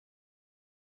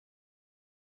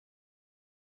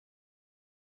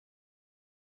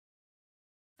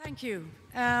Thank you.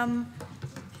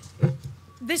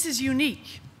 This is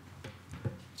unique.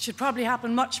 It should probably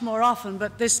happen much more often,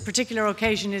 but this particular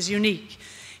occasion is unique.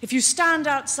 If you stand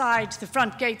outside the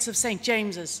front gates of St.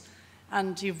 James's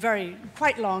and you've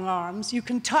quite long arms, you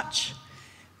can touch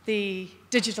the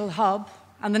Digital Hub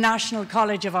and the National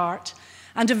College of Art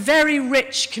and a very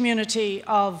rich community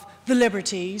of the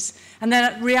Liberties, and then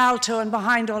at Rialto and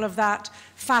behind all of that,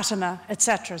 Fatima,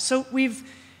 etc. So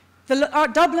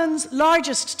Dublin's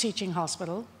largest teaching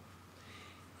hospital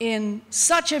in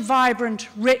such a vibrant,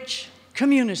 rich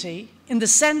community in the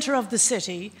centre of the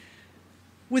city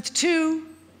with two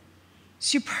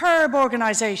superb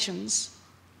organisations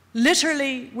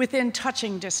literally within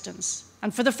touching distance.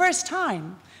 And for the first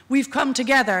time, we've come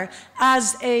together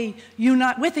as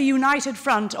with a united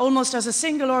front, almost as a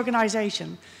single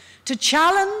organisation, to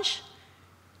challenge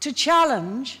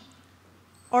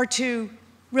or to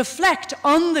reflect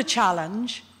on the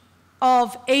challenge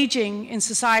of ageing in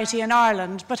society in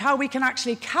Ireland, but how we can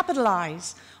actually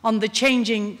capitalise on the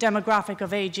changing demographic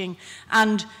of ageing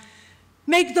and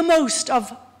make the most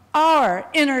of our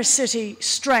inner city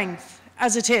strength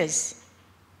as it is.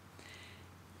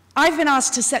 I've been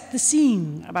asked to set the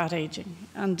scene about ageing,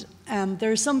 and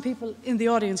there are some people in the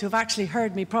audience who have actually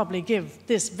heard me probably give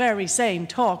this very same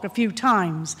talk a few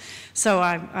times, so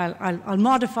I'll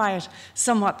modify it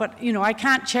somewhat, but I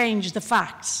can't change the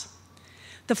facts.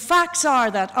 The facts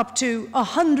are that up to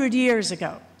 100 years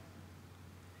ago,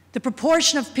 the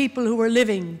proportion of people who were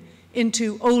living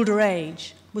into older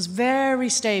age was very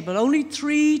stable. Only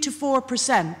 3 to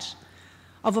 4%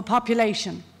 of a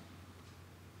population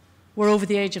were over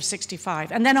the age of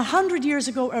 65. And then 100 years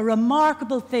ago, a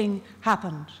remarkable thing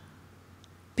happened.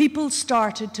 People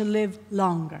started to live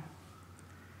longer.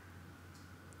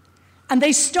 And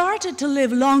they started to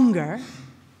live longer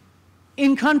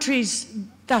in countries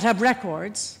that have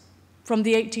records from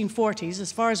the 1840s,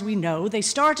 as far as we know. They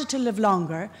started to live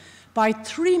longer by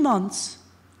 3 months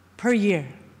per year.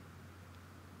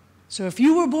 So if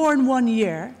you were born 1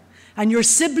 year and your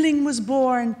sibling was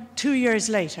born 2 years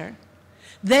later,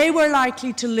 they were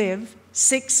likely to live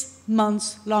 6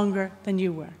 months longer than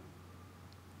you were.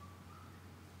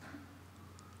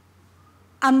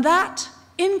 And that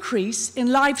increase in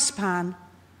lifespan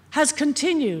has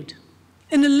continued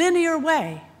in a linear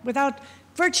way, without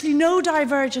virtually no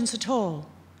divergence at all,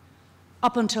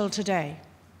 up until today.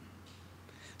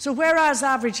 So whereas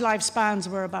average lifespans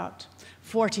were about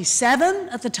 47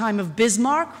 at the time of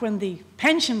Bismarck, when the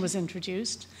pension was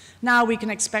introduced, now we can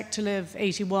expect to live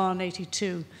 81,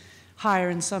 82,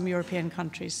 higher in some European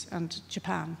countries and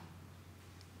Japan.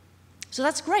 So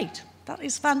that's great. That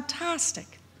is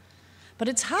fantastic. But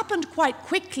it's happened quite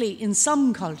quickly in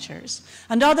some cultures,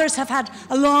 and others have had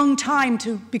a long time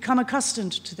to become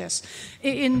accustomed to this.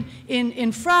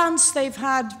 In France, they've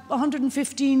had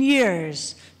 115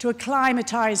 years to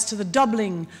acclimatise to the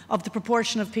doubling of the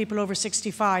proportion of people over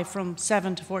 65 from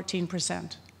 7 to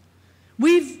 14%.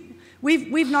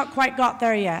 We've not quite got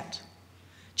there yet.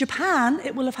 Japan,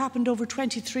 it will have happened over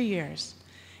 23 years.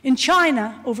 In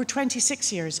China, over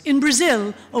 26 years. In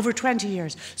Brazil, over 20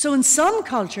 years. So in some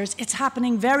cultures, it's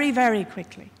happening very, very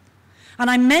quickly. And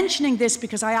I'm mentioning this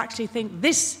because I actually think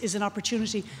this is an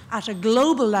opportunity at a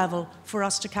global level for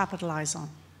us to capitalize on.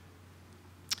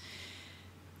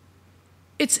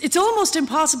 It's almost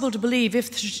impossible to believe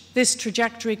if this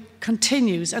trajectory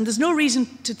continues, and there's no reason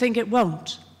to think it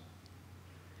won't,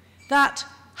 that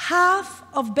half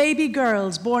of baby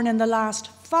girls born in the last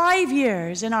 5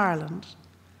 years in Ireland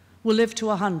will live to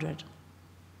 100.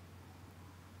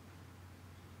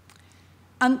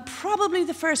 And probably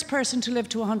the first person to live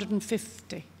to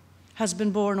 150 has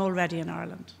been born already in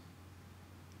Ireland.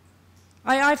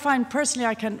 I find personally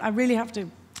I really have to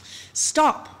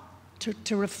stop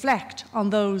to reflect on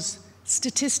those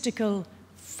statistical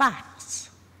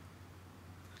facts.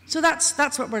 So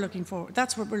that's what we're looking for.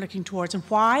 That's what we're looking towards. And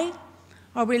why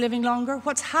are we living longer?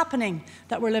 What's happening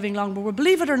that we're living longer? Well,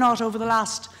 believe it or not, over the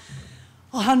last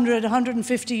 100,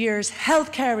 150 years,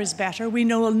 healthcare is better. We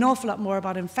know an awful lot more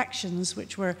about infections,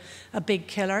 which were a big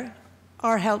killer.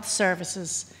 Our health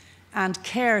services and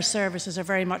care services are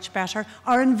very much better.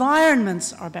 Our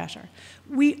environments are better.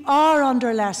 We are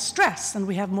under less stress and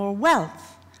we have more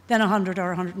wealth than 100 or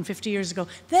 150 years ago.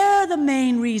 They're the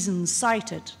main reasons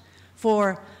cited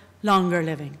for longer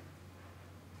living.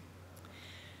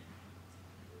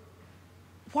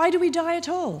 Why do we die at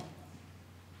all?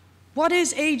 What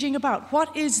is aging about?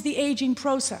 What is the aging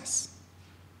process?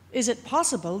 Is it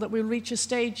possible that we'll reach a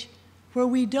stage where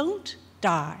we don't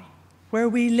die, where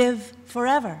we live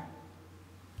forever?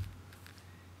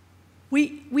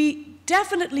 We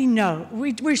definitely know,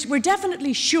 we're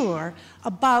definitely sure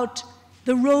about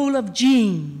the role of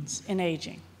genes in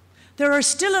aging. There are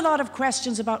still a lot of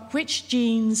questions about which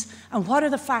genes and what are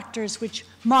the factors which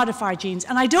modify genes.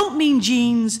 And I don't mean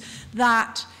genes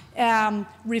that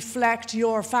reflect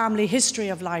your family history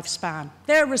of lifespan.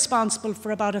 They're responsible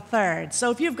for about 1/3. So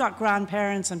if you've got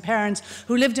grandparents and parents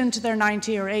who lived into their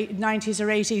 90s or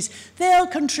 80s, they'll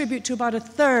contribute to about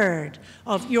 1/3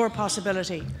 of your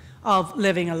possibility of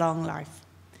living a long life.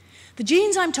 The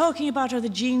genes I'm talking about are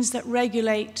the genes that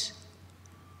regulate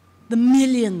the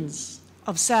millions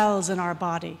of cells in our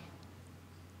body,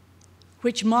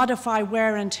 which modify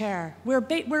wear and tear. We're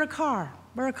a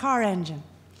car engine.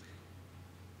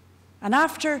 And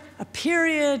after a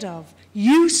period of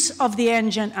use of the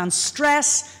engine and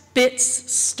stress,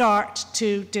 bits start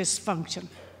to dysfunction.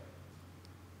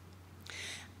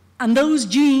 And those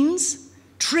genes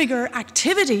trigger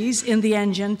activities in the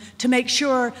engine to make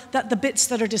sure that the bits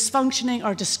that are dysfunctioning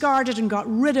are discarded and got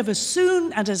rid of as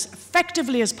soon and as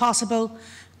effectively as possible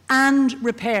and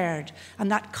repaired.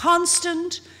 And that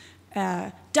constant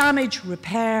damage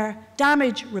repair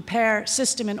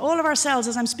system in all of our cells,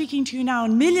 as I'm speaking to you now,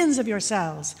 and millions of your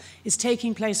cells, is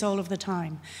taking place all of the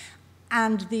time.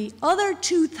 And the other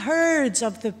 2/3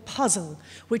 of the puzzle,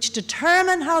 which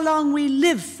determine how long we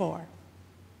live for,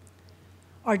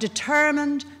 are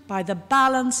determined by the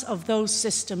balance of those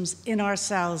systems in our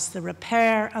cells, the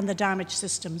repair and the damage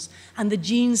systems, and the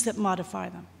genes that modify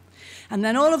them. And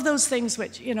then all of those things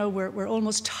which, you know, we're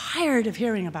almost tired of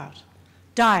hearing about.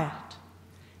 Diet,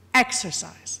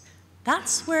 exercise,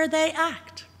 that's where they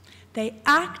act. They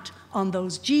act on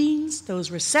those genes,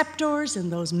 those receptors in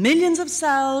those millions of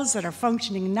cells that are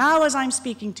functioning now as I'm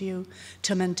speaking to you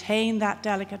to maintain that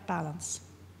delicate balance.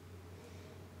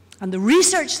 And the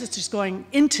research that's just going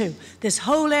into this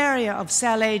whole area of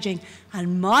cell aging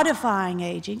and modifying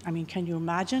aging, I mean, can you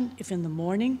imagine if in the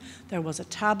morning there was a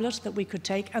tablet that we could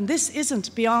take, and this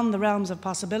isn't beyond the realms of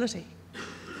possibility,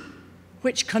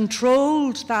 which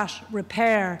controlled that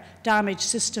repair damage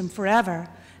system forever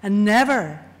and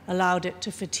never allowed it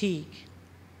to fatigue.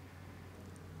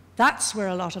 That's where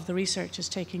a lot of the research is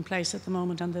taking place at the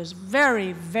moment, and there's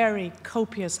very, very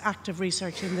copious active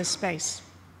research in this space.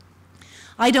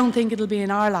 I don't think it'll be in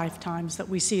our lifetimes that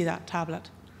we see that tablet,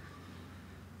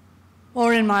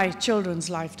 or in my children's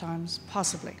lifetimes,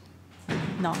 possibly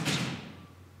not.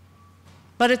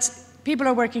 But people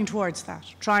are working towards that,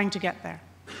 trying to get there.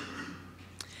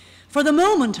 For the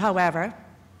moment, however,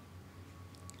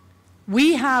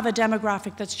 we have a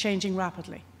demographic that's changing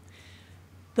rapidly.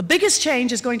 The biggest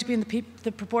change is going to be in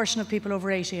the proportion of people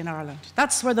over 80 in Ireland.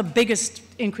 That's where the biggest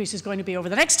increase is going to be. Over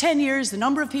the next 10 years, the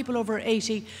number of people over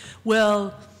 80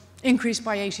 will increase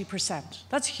by 80%.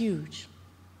 That's huge,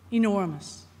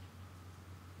 enormous.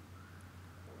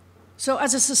 So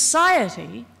as a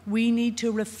society, we need to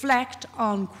reflect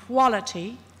on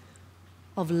quality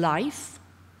of life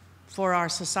for our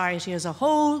society as a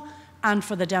whole and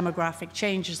for the demographic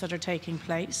changes that are taking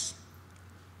place.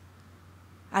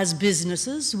 As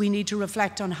businesses, we need to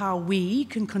reflect on how we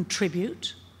can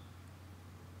contribute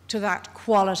to that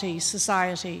quality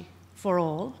society for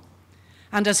all.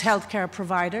 And as healthcare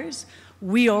providers,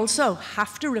 we also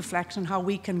have to reflect on how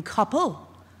we can couple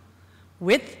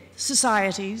with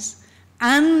societies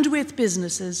and with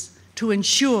businesses to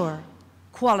ensure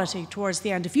quality towards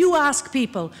the end. If you ask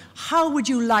people, how would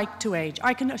you like to age?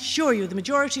 I can assure you the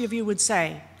majority of you would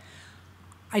say,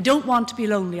 I don't want to be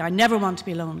lonely. I never want to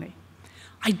be lonely.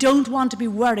 I don't want to be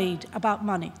worried about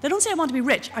money. They don't say I want to be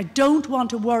rich. I don't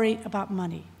want to worry about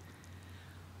money.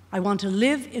 I want to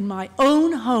live in my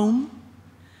own home,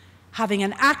 having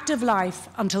an active life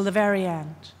until the very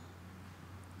end.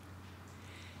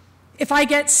 If I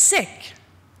get sick,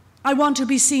 I want to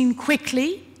be seen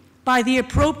quickly by the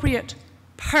appropriate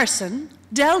person,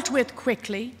 dealt with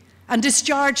quickly, and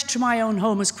discharged to my own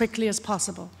home as quickly as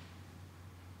possible.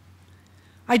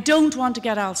 I don't want to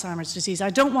get Alzheimer's disease. I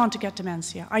don't want to get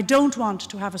dementia. I don't want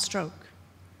to have a stroke.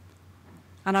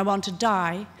 And I want to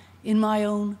die in my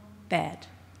own bed.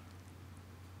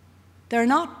 They're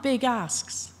not big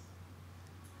asks.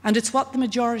 And it's what the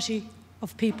majority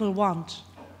of people want.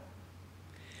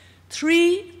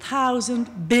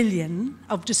 3,000 billion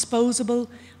of disposable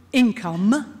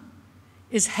income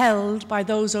is held by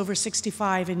those over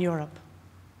 65 in Europe.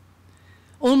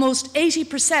 Almost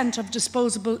 80% of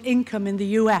disposable income in the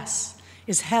US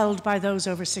is held by those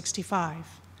over 65.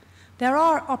 There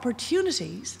are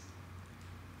opportunities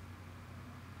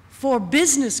for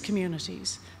business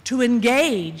communities to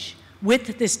engage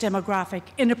with this demographic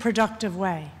in a productive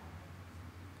way.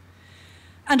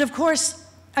 And of course,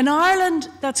 an Ireland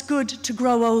that's good to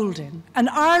grow old in, an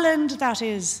Ireland that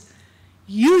is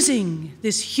using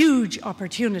this huge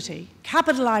opportunity,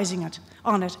 capitalizing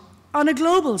on it on a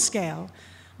global scale,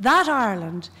 that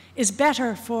Ireland is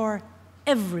better for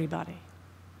everybody.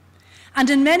 And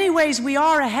in many ways, we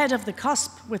are ahead of the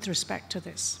cusp with respect to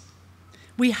this.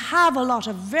 We have a lot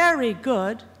of very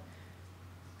good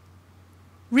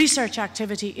research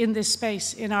activity in this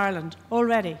space in Ireland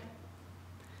already.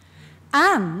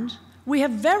 And we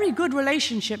have very good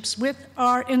relationships with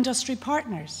our industry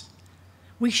partners.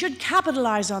 We should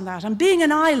capitalize on that. And being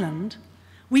an island,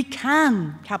 we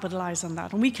can capitalize on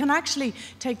that. And we can actually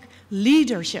take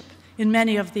leadership in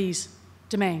many of these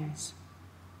domains.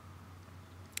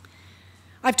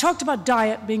 I've talked about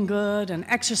diet being good and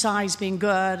exercise being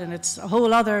good, and it's a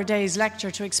whole other day's lecture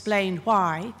to explain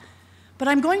why. But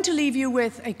I'm going to leave you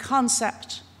with a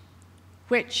concept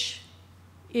which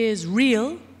is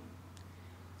real,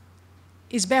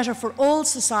 is better for all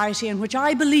society, and which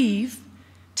I believe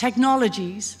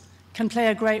technologies can play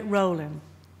a great role in.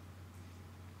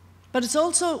 But it's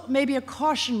also maybe a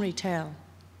cautionary tale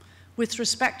with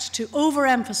respect to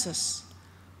overemphasis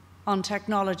on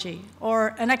technology,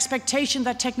 or an expectation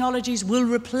that technologies will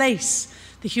replace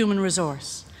the human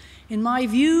resource. In my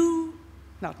view,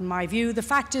 not in my view, the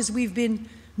fact is we've been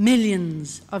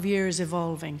millions of years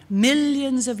evolving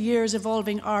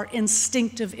our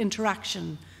instinctive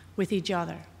interaction with each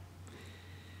other.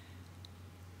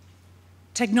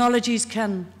 Technologies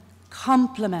can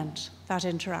complement that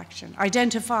interaction,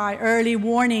 identify early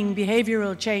warning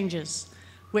behavioral changes,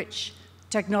 which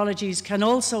technologies can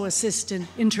also assist in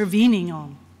intervening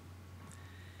on.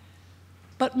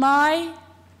 But my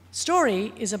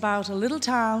story is about a little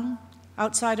town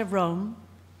outside of Rome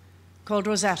called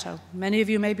Roseto. Many of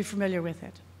you may be familiar with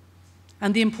it.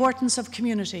 And the importance of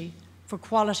community for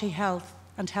quality health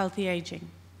and healthy aging.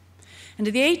 And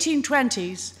in the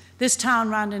 1820s, this town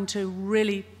ran into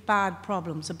really bad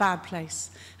problems, a bad place.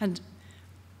 And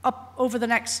up over the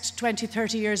next 20,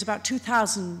 30 years, about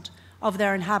 2,000 of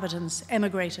their inhabitants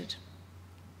emigrated.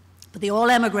 But they all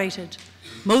emigrated,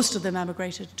 most of them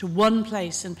emigrated, to one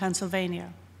place in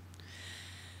Pennsylvania.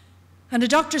 And a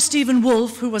Dr. Stephen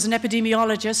Wolfe, who was an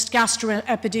epidemiologist,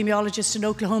 gastroepidemiologist in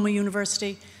Oklahoma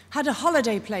University, had a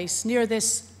holiday place near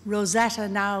this Rosetta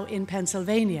now in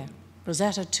Pennsylvania,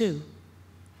 Rosetta 2.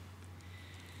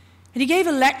 And he gave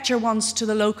a lecture once to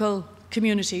the local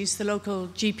communities, the local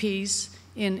GPs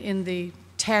in the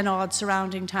 10-odd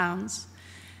surrounding towns.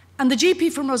 And the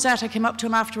GP from Rosetta came up to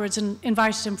him afterwards and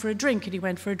invited him for a drink, and he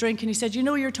went for a drink, and he said, you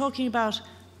know, you're talking about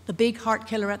the big heart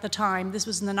killer at the time. This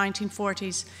was in the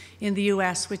 1940s in the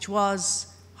US, which was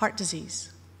heart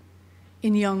disease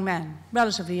in young men,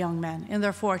 relatively young men, in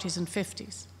their 40s and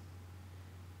 50s.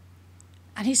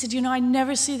 And he said, you know, I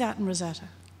never see that in Rosetta.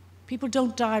 People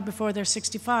don't die before they're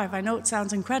 65. I know it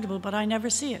sounds incredible, but I never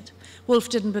see it. Wolfe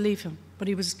didn't believe him, but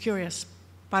he was curious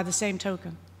by the same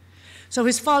token. So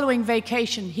his following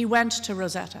vacation, he went to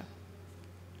Rosetta.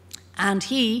 And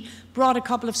he brought a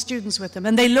couple of students with him,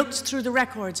 and they looked through the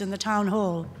records in the town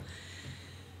hall.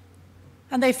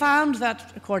 And they found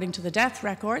that, according to the death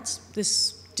records,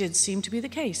 this did seem to be the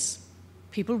case.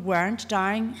 People weren't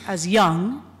dying as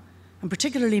young, and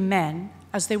particularly men,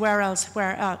 as they were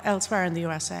elsewhere in the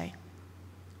USA.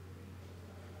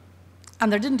 And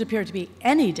there didn't appear to be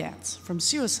any deaths from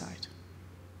suicide.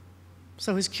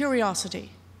 So his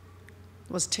curiosity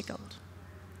was tickled.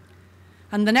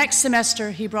 And the next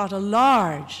semester, he brought a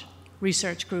large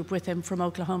research group with him from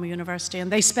Oklahoma University,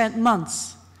 and they spent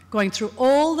months going through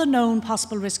all the known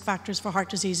possible risk factors for heart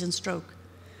disease and stroke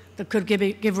that could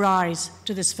give rise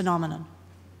to this phenomenon.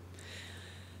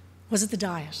 Was it the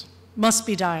diet? Must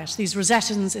be diet. These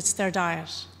Rosettans, it's their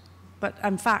diet. But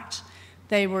in fact,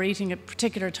 they were eating a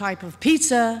particular type of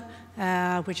pizza,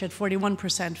 which had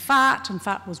 41% fat, and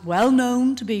fat was well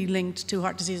known to be linked to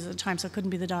heart disease at the time, so it couldn't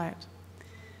be the diet.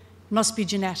 It must be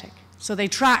genetic. So they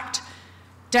tracked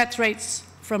death rates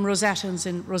from Rosettans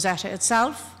in Rosetta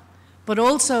itself, but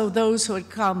also those who had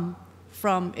come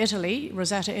from Italy,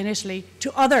 Rosetta in Italy,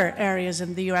 to other areas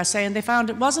in the USA, and they found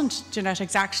it wasn't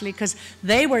genetics actually, because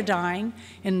they were dying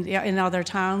in other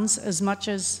towns as much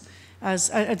as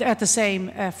at the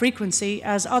same frequency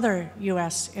as other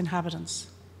US inhabitants.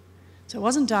 So it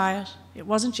wasn't diet, it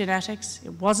wasn't genetics,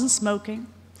 it wasn't smoking.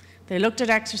 They looked at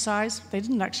exercise. They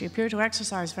didn't actually appear to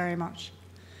exercise very much.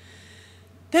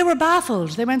 They were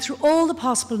baffled. They went through all the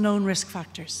possible known risk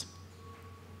factors.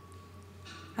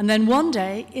 And then one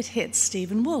day, it hit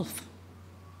Stephen Wolfe.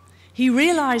 He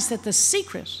realized that the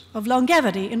secret of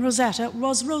longevity in Rosetta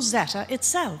was Rosetta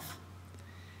itself.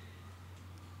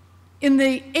 In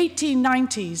the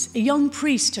 1890s, a young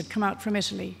priest had come out from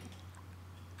Italy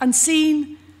and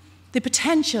seen the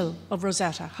potential of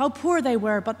Rosetta, how poor they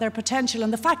were, but their potential,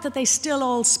 and the fact that they still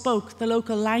all spoke the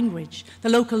local language, the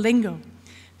local lingo,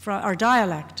 or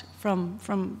dialect from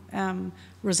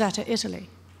Rosetta, Italy.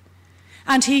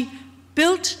 And he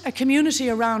built a community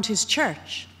around his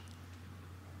church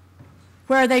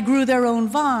where they grew their own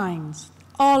vines,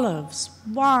 olives,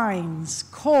 wines,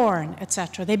 corn,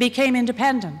 etc. They became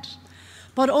independent.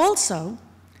 But also,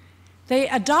 they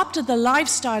adopted the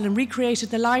lifestyle and recreated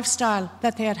the lifestyle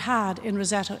that they had had in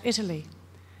Rosetta, Italy.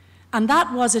 And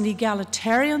that was an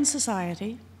egalitarian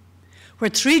society where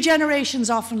 3 generations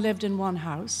often lived in one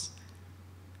house.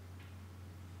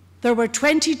 There were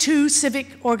 22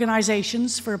 civic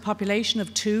organizations for a population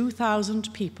of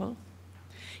 2,000 people.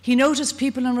 He noticed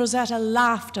people in Rosetta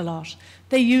laughed a lot.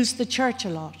 They used the church a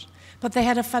lot. But they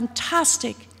had a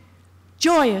fantastic,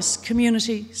 joyous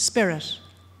community spirit.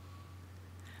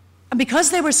 And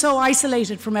because they were so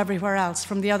isolated from everywhere else,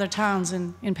 from the other towns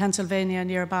in Pennsylvania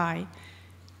nearby,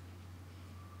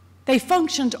 they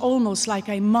functioned almost like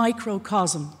a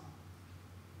microcosm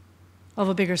of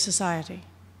a bigger society.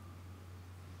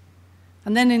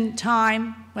 And then in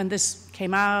time, when this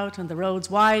came out and the roads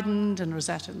widened and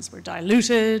Rosettans were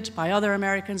diluted by other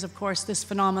Americans, of course, this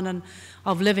phenomenon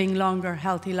of living longer,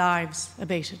 healthy lives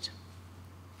abated.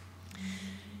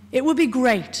 It would be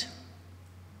great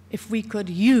if we could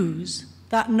use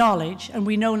that knowledge, and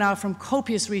we know now from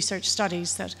copious research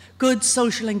studies that good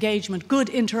social engagement, good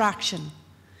interaction,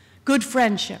 good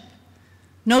friendship,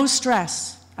 no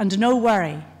stress and no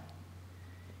worry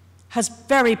has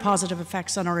very positive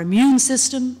effects on our immune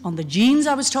system, on the genes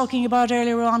I was talking about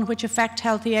earlier on, which affect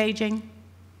healthy aging,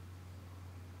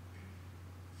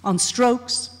 on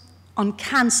strokes, on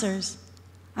cancers,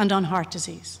 and on heart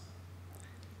disease.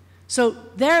 So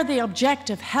they're the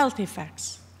objective health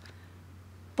effects.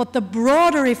 But the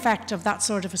broader effect of that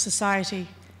sort of a society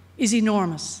is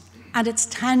enormous, and it's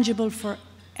tangible for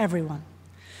everyone.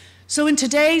 So in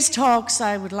today's talks,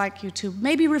 I would like you to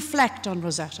maybe reflect on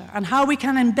Rosetta and how we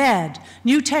can embed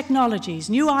new technologies,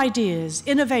 new ideas,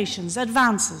 innovations,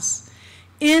 advances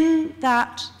in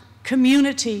that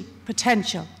community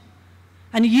potential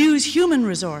and use human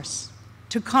resource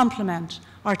to complement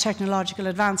our technological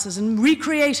advances and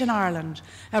recreate in Ireland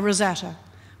a Rosetta,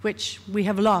 which we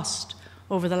have lost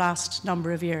over the last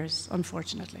number of years,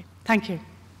 unfortunately. Thank you.